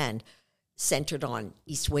having then, centered on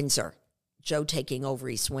East Windsor, Joe taking over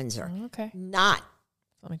East Windsor, not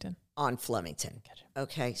Flemington. On Flemington. Gotcha.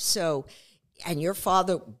 Okay, so, and your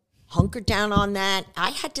father hunkered down on that. I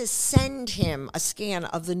had to send him a scan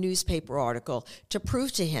of the newspaper article to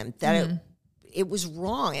prove to him that it was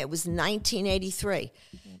wrong. It was 1983.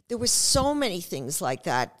 There were so many things like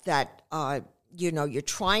that you're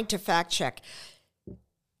trying to fact check.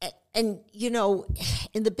 And,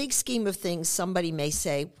 in the big scheme of things, somebody may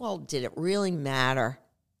say, well, did it really matter?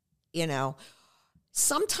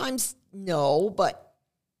 Sometimes no, but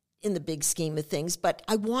in the big scheme of things, but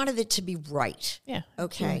I wanted it to be right. Yeah.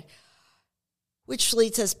 Okay. Absolutely. Which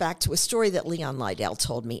leads us back to a story that Leon Lydell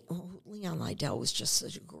told me. Oh, Leon Lydell was just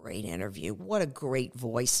such a great interview. What a great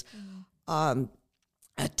voice. That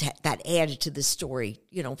added to the story,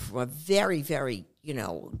 from a very, very,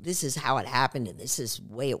 this is how it happened and this is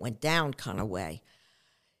the way it went down kind of way.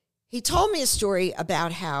 He told me a story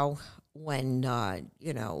about how when,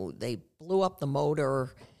 they blew up the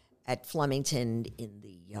motor at Flemington in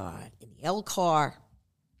the L car,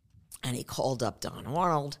 and he called up Don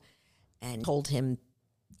Arnold and told him,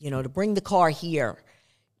 to bring the car here,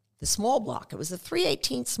 the small block. It was a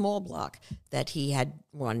 318 small block that he had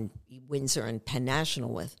run Windsor and Penn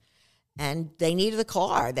National with. And they needed the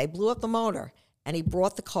car. They blew up the motor. And he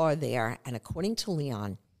brought the car there. And according to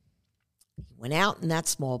Leon, he went out in that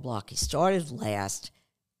small block. He started last,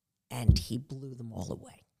 and he blew them all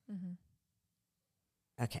away.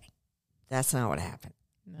 Okay. That's not what happened.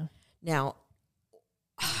 No. Now,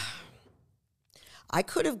 I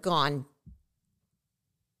could have gone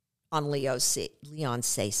on Leon's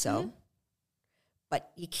say-so, but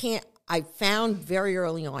you can't. I found very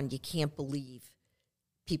early on you can't believe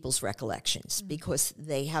people's recollections because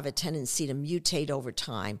they have a tendency to mutate over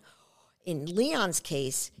time. In Leon's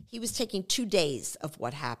case, he was taking 2 days of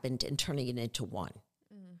what happened and turning it into one.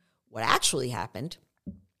 What actually happened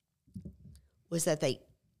was that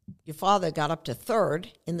your father got up to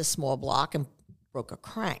third in the small block and broke a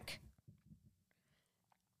crank.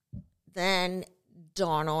 Then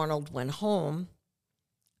Don Arnold went home,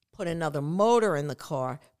 put another motor in the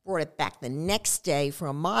car, brought it back the next day for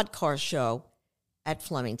a mod car show at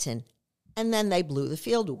Flemington, and then they blew the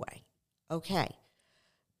field away. Okay.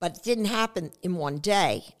 But it didn't happen in one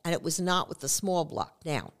day, and it was not with the small block.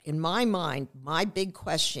 Now, in my mind, my big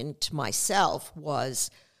question to myself was,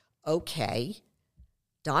 okay,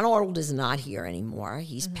 Don Arnold is not here anymore.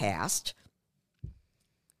 He's passed.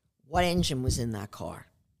 What engine was in that car?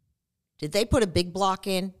 Did they put a big block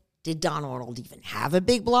in? Did Don Arnold even have a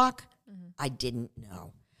big block? I didn't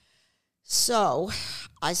know. So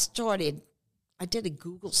I did a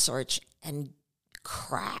Google search and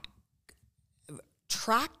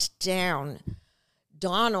tracked down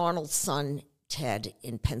Don Arnold's son, Ted,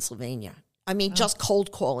 in Pennsylvania. I mean, just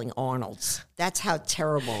cold calling Arnold's. That's how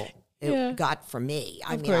terrible it got for me.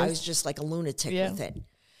 I was just like a lunatic with it.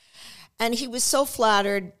 And he was so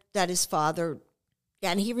flattered that his father,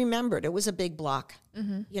 and he remembered it was a big block.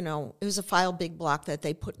 It was a file big block that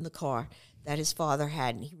they put in the car that his father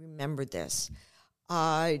had, and he remembered this.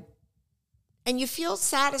 And you feel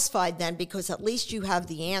satisfied then because at least you have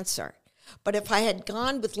the answer. But if I had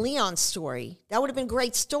gone with Leon's story, that would have been a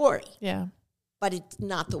great story. Yeah. But it's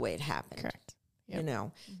not the way it happened. Correct.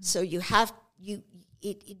 Yep. So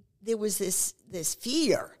there was this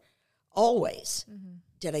fear always.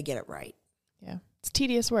 Did I get it right? Yeah. It's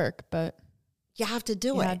tedious work, but you have to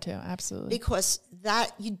do it. You had to, absolutely. Because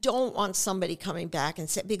that you don't want somebody coming back and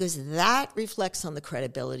say, because that reflects on the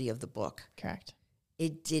credibility of the book. Correct.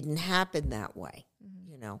 It didn't happen that way.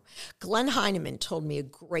 Glenn Heineman told me a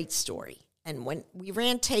great story. And when we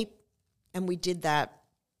ran tape and we did that,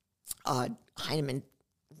 Heineman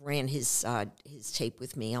ran his tape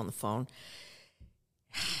with me on the phone.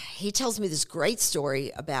 He tells me this great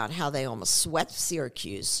story about how they almost swept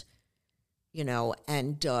Syracuse,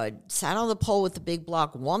 and sat on the pole with the big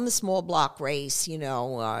block, won the small block race, and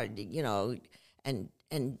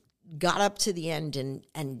got up to the end, and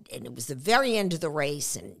it was the very end of the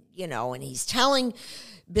race, and he's telling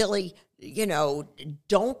Billy,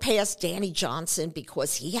 don't pass Danny Johnson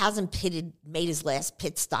because he hasn't made his last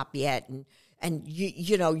pit stop yet, and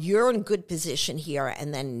you're in a good position here,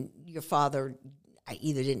 and then your father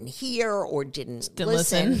either didn't hear or didn't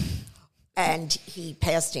listen. And he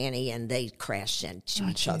passed Danny, and they crashed into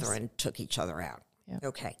each other and took each other out. Yep.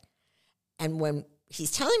 Okay. And when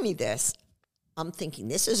he's telling me this, I'm thinking,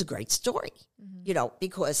 this is a great story, you know,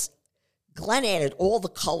 because Glenn added all the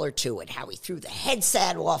color to it, how he threw the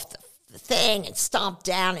headset off the thing and stomped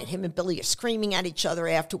down, and him and Billy are screaming at each other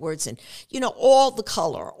afterwards. And, you know, all the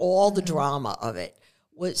color, all the drama of it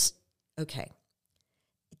was, okay,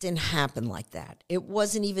 it didn't happen like that. It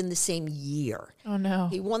wasn't even the same year. Oh, no.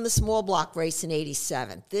 He won the small block race in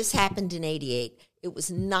 87. This happened in 88. It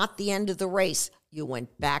was not the end of the race. You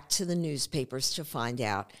went back to the newspapers to find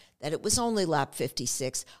out that it was only lap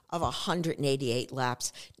 56 of 188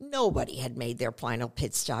 laps. Nobody had made their final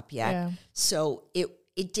pit stop yet. Yeah. So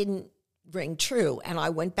it didn't ring true. And I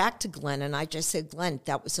went back to Glenn and I just said, Glenn,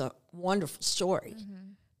 that was a wonderful story,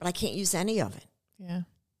 but I can't use any of it. Yeah.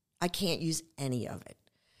 I can't use any of it.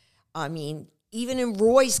 I mean, even in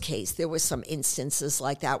Roy's case, there were some instances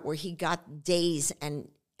like that where he got days and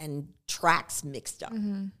tracks mixed up.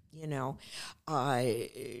 You know,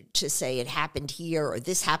 to say it happened here or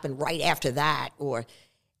this happened right after that, or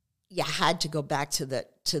you had to go back to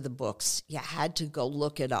the books. You had to go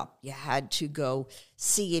look it up. You had to go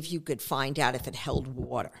see if you could find out if it held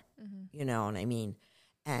water. You know what I mean?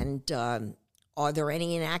 And are there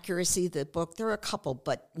any inaccuracy in the book? There are a couple,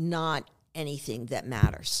 but not anything that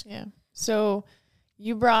matters. Yeah. So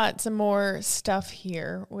you brought some more stuff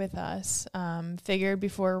here with us. Figured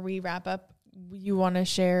before we wrap up, you want to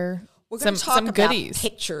share We're going to talk some about goodies.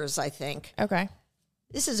 pictures, I think. Okay.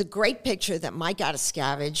 This is a great picture that Mike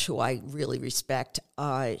Scavenge, who I really respect,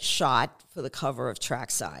 shot for the cover of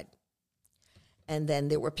Trackside. And then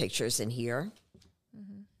there were pictures in here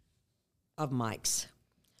of Mike's.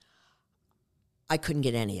 I couldn't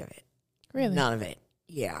get any of it. Really? None of it.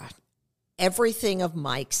 Yeah. Everything of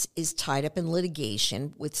Mike's is tied up in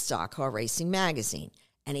litigation with Stock Car Racing Magazine.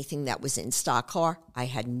 Anything that was in Stock Car, I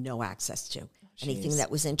had no access to. Anything that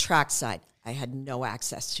was in Trackside, I had no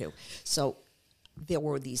access to. So there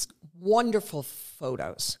were these wonderful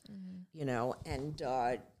photos, you know, and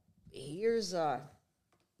here's a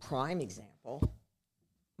prime example.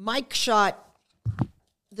 Mike shot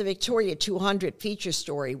the Victoria 200 feature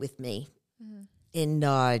story with me in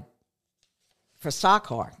for Stock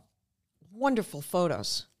Car. Wonderful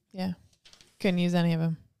photos. Yeah. Couldn't use any of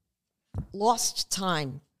them. Lost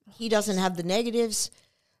time. He doesn't have the negatives.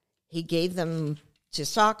 He gave them to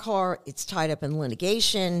Stock Car. It's tied up in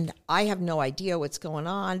litigation. I have no idea what's going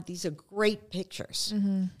on. These are great pictures.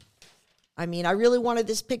 I mean, I really wanted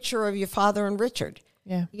this picture of your father and Richard.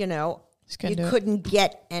 Yeah. You know, you couldn't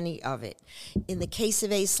get any of it. In the case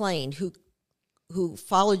of Ace Lane, who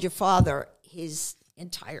followed your father his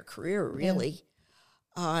entire career, really,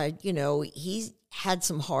 you know, he had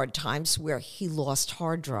some hard times where he lost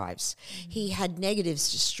hard drives. He had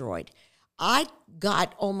negatives destroyed. I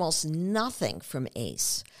got almost nothing from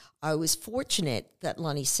Ace. I was fortunate that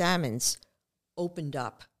Lonnie Salmons opened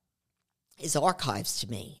up his archives to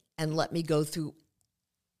me and let me go through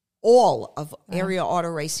all of Area Auto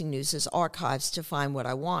Racing News' archives to find what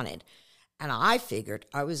I wanted. And I figured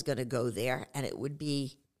I was going to go there and it would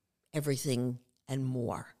be everything and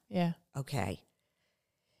more. Yeah. Okay.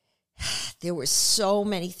 There were so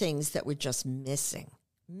many things that were just missing.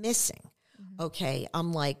 Okay,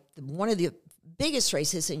 I'm like, one of the biggest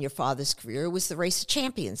races in your father's career was the Race of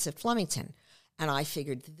Champions at Flemington. And I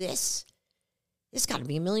figured there's got to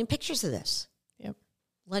be a million pictures of this. Yep.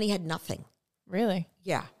 Lenny had nothing. Really?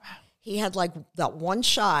 Yeah. He had like that one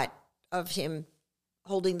shot of him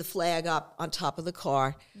holding the flag up on top of the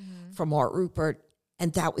car from Art Rupert,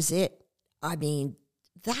 and that was it. I mean,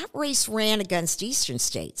 that race ran against Eastern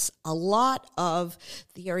States. A lot of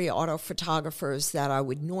the area auto photographers that I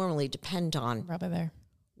would normally depend on Probably there.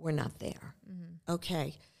 were not there.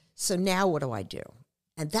 Okay, so now what do I do?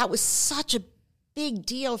 And that was such a big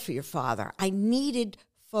deal for your father. I needed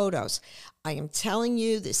photos. I am telling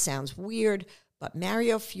you, this sounds weird, but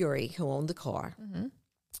Mario Fiore, who owned the car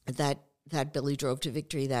that Billy drove to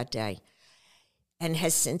victory that day and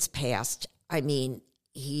has since passed, I mean,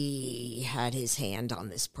 he had his hand on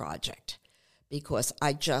this project because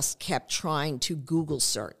I just kept trying to Google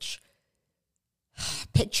search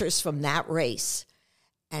pictures from that race.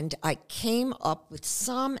 And I came up with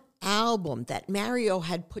some album that Mario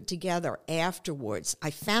had put together afterwards.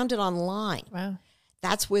 I found it online. Wow.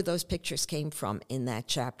 That's where those pictures came from in that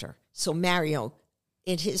chapter. So Mario,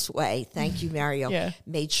 in his way, thank you, Mario,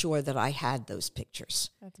 made sure that I had those pictures.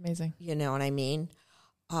 That's amazing. You know what I mean?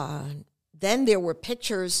 Then there were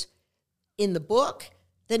pictures in the book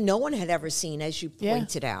that no one had ever seen, as you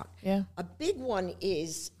pointed out. Yeah. A big one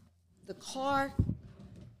is the car,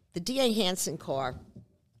 the D.A. Hansen car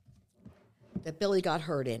that Billy got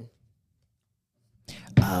hurt in.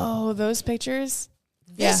 Oh, those pictures?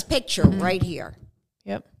 This picture right here.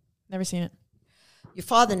 Yep. Never seen it. Your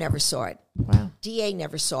father never saw it. Wow. DA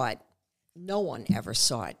never saw it. No one ever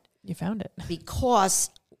saw it. You found it.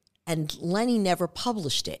 And Lenny never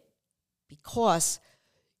published it because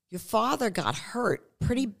your father got hurt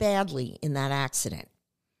pretty badly in that accident.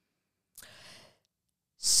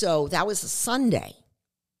 So that was a Sunday.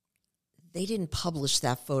 They didn't publish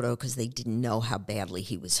that photo because they didn't know how badly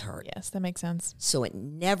he was hurt. Yes, that makes sense. So it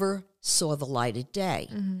never saw the light of day.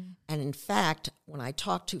 Mm-hmm. And in fact, when I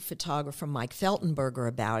talked to photographer Mike Feltenberger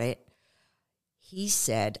about it, he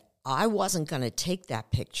said, I wasn't going to take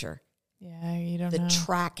that picture. Yeah, you don't know. The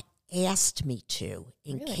track asked me to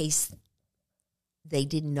in case they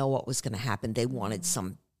didn't know what was going to happen. They wanted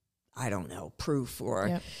some, I don't know, proof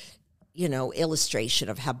or, illustration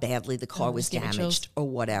of how badly the car was damaged or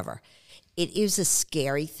whatever. It is a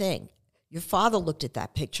scary thing. Your father looked at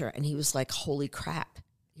that picture and he was like, holy crap,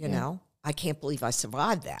 you know, I can't believe I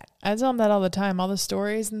survived that. I tell him that all the time. All the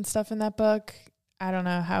stories and stuff in that book, I don't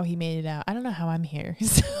know how he made it out. I don't know how I'm here.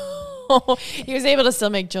 So he was able to still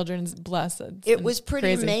make children's blessed. It was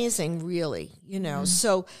pretty amazing, really, Mm-hmm.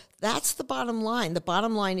 So that's the bottom line. The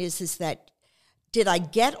bottom line is that did I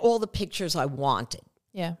get all the pictures I wanted?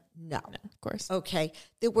 Yeah. No, of course. Okay.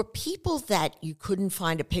 There were people that you couldn't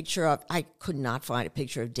find a picture of. I could not find a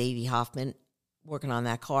picture of Davey Hoffman working on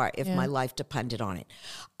that car if my life depended on it.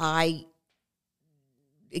 I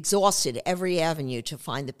exhausted every avenue to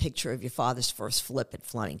find the picture of your father's first flip at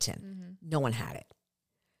Flemington. Mm-hmm. No one had it,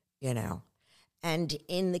 And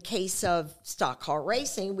in the case of stock car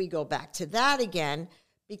racing, we go back to that again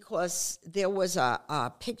because there was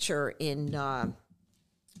a picture in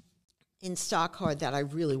stock car that I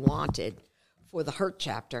really wanted for the Hurt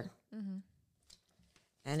chapter. Mm-hmm.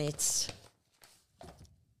 And it's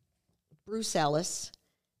Bruce Ellis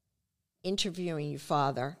interviewing your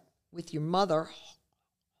father with your mother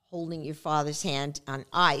holding your father's hand on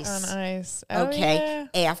ice. On ice. Oh, okay.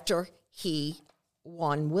 Yeah. After he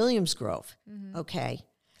won Williams Grove. Mm-hmm. Okay.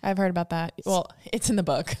 I've heard about that. Well, it's in the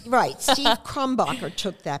book. Right. Steve Krumbacher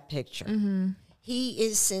took that picture. Mm-hmm. He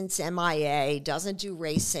is since MIA, doesn't do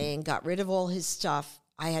racing, got rid of all his stuff.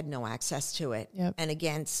 I had no access to it. Yep. And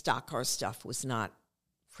again, stock car stuff was not,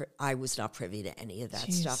 I was not privy to any of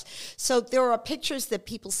that stuff. So there are pictures that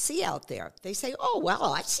people see out there. They say, oh,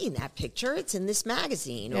 well, I've seen that picture. It's in this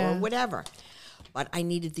magazine or whatever. But I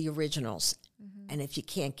needed the originals. Mm-hmm. And if you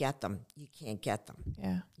can't get them, you can't get them.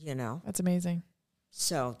 Yeah. That's amazing.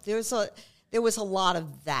 So there was a lot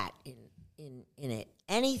of that in it.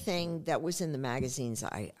 Anything that was in the magazines,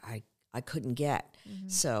 I couldn't get. Mm-hmm.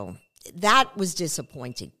 So that was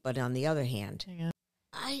disappointing. But on the other hand,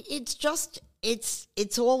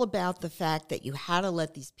 it's all about the fact that you had to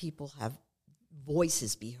let these people have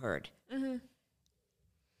voices be heard. Mm-hmm.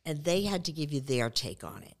 And they had to give you their take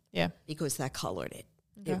on it. Yeah. Because that colored it.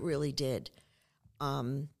 Okay. It really did.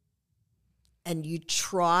 And you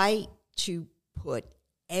try to put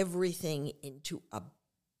everything into a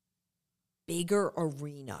bigger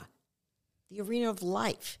arena, the arena of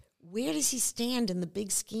life. Where does he stand in the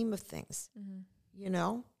big scheme of things?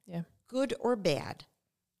 Mm-hmm. Yeah. Good or bad.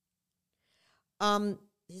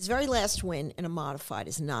 His very last win in a modified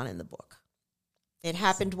is not in the book. It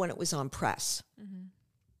happened when it was on press. Mm-hmm.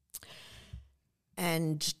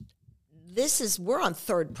 And we're on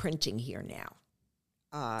third printing here now.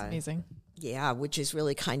 Amazing. Yeah, which is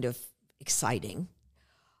really kind of exciting.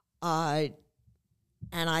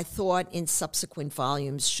 And I thought in subsequent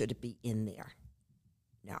volumes, should it be in there?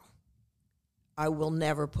 No. I will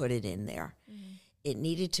never put it in there. Mm-hmm. It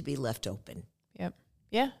needed to be left open. Yep.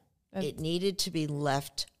 Yeah. It needed to be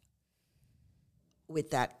left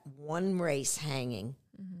with that one race hanging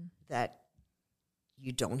that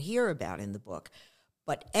you don't hear about in the book.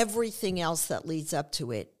 But everything else that leads up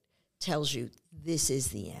to it tells you this is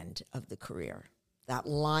the end of the career. That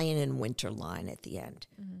lion in winter line at the end.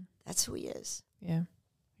 Mm-hmm. That's who he is. Yeah.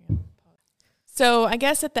 So I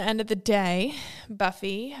guess at the end of the day,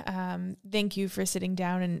 Buffy, thank you for sitting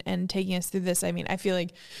down and taking us through this. I mean, I feel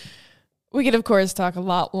like we could, of course, talk a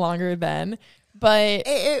lot longer then, but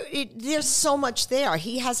there's so much there.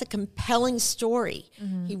 He has a compelling story.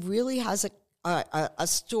 Mm-hmm. He really has a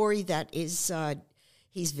story that is,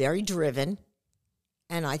 he's very driven,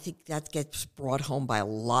 and I think that gets brought home by a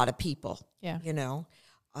lot of people. Yeah.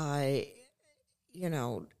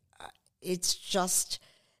 It's just,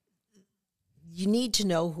 you need to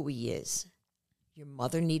know who he is. Your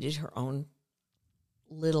mother needed her own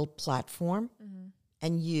little platform,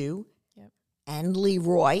 and you, and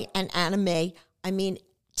Leroy, and Anna Mae, I mean,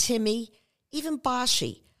 Timmy, even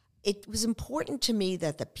Bashi. It was important to me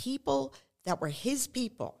that the people that were his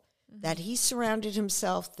people, that he surrounded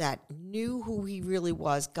himself, that knew who he really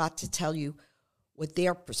was, got to tell you what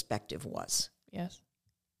their perspective was. Yes.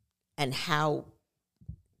 And how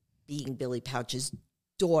being Billy Pauch's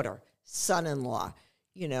daughter, son-in-law,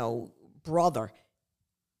 brother,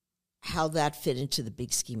 how that fit into the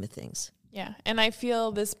big scheme of things. Yeah. And I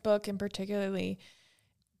feel this book in particularly,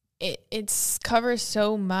 it covers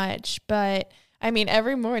so much. But I mean,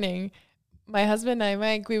 every morning, my husband and I,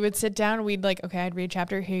 Mike, we would sit down and we'd like, okay, I'd read a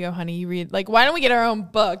chapter. Here you go, honey, you read. Like, why don't we get our own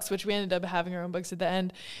books? Which we ended up having our own books at the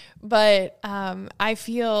end. But I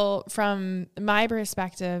feel from my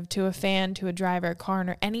perspective, to a fan, to a driver, a car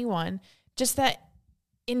owner, anyone, just that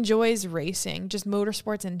enjoys racing, just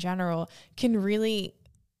motorsports in general, can really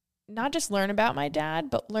not just learn about my dad,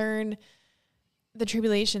 but learn the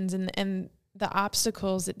tribulations and the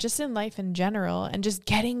obstacles just in life in general, and just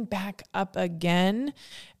getting back up again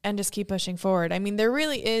and just keep pushing forward. I mean, there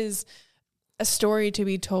really is a story to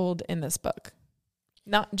be told in this book,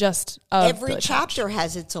 not just of every chapter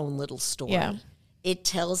has its own little story. Yeah. It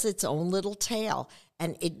tells its own little tale,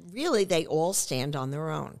 and they all stand on their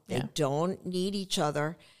own. They don't need each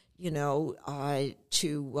other, to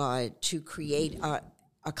create a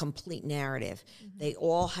complete narrative. Mm-hmm. They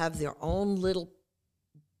all have their own little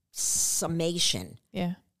summation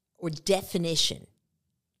or definition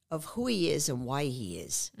of who he is and why he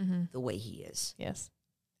is the way he is. Yes.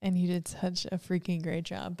 And you did such a freaking great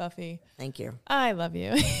job, Buffy. Thank you. I love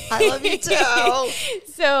you. I love you too.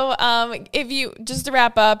 So if you, just to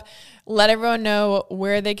wrap up, let everyone know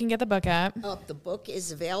where they can get the book at. The book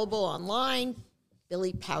is available online,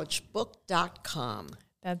 billypouchbook.com.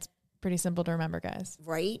 That's pretty simple to remember, guys.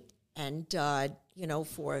 Right. And,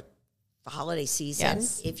 for the holiday season,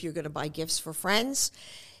 if you're going to buy gifts for friends,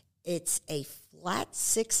 it's a flat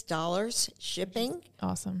 $6 shipping.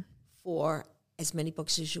 Awesome. For as many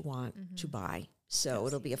books as you want to buy. So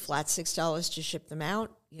it'll be a flat $6 to ship them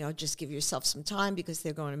out. Just give yourself some time because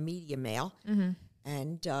they're going to media mail. Mm-hmm.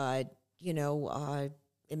 And,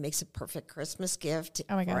 it makes a perfect Christmas gift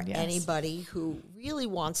for anybody who really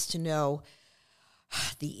wants to know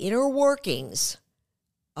the inner workings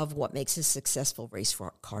of what makes a successful race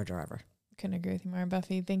car driver. Couldn't agree with you more,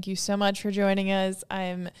 Buffy. Thank you so much for joining us.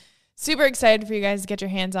 I'm super excited for you guys to get your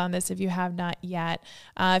hands on this if you have not yet.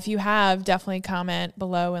 If you have, definitely comment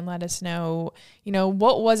below and let us know,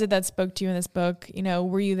 what was it that spoke to you in this book?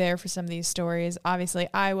 Were you there for some of these stories? Obviously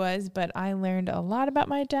I was, but I learned a lot about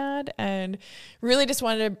my dad and really just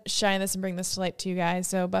wanted to shine this and bring this to light to you guys.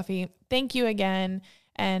 So Buffy, thank you again.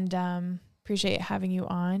 And, appreciate having you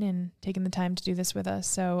on and taking the time to do this with us.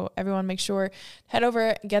 So everyone make sure, head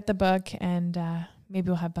over, get the book, and maybe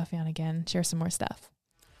we'll have Buffy on again, share some more stuff.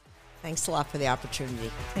 Thanks a lot for the opportunity.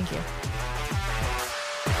 Thank you.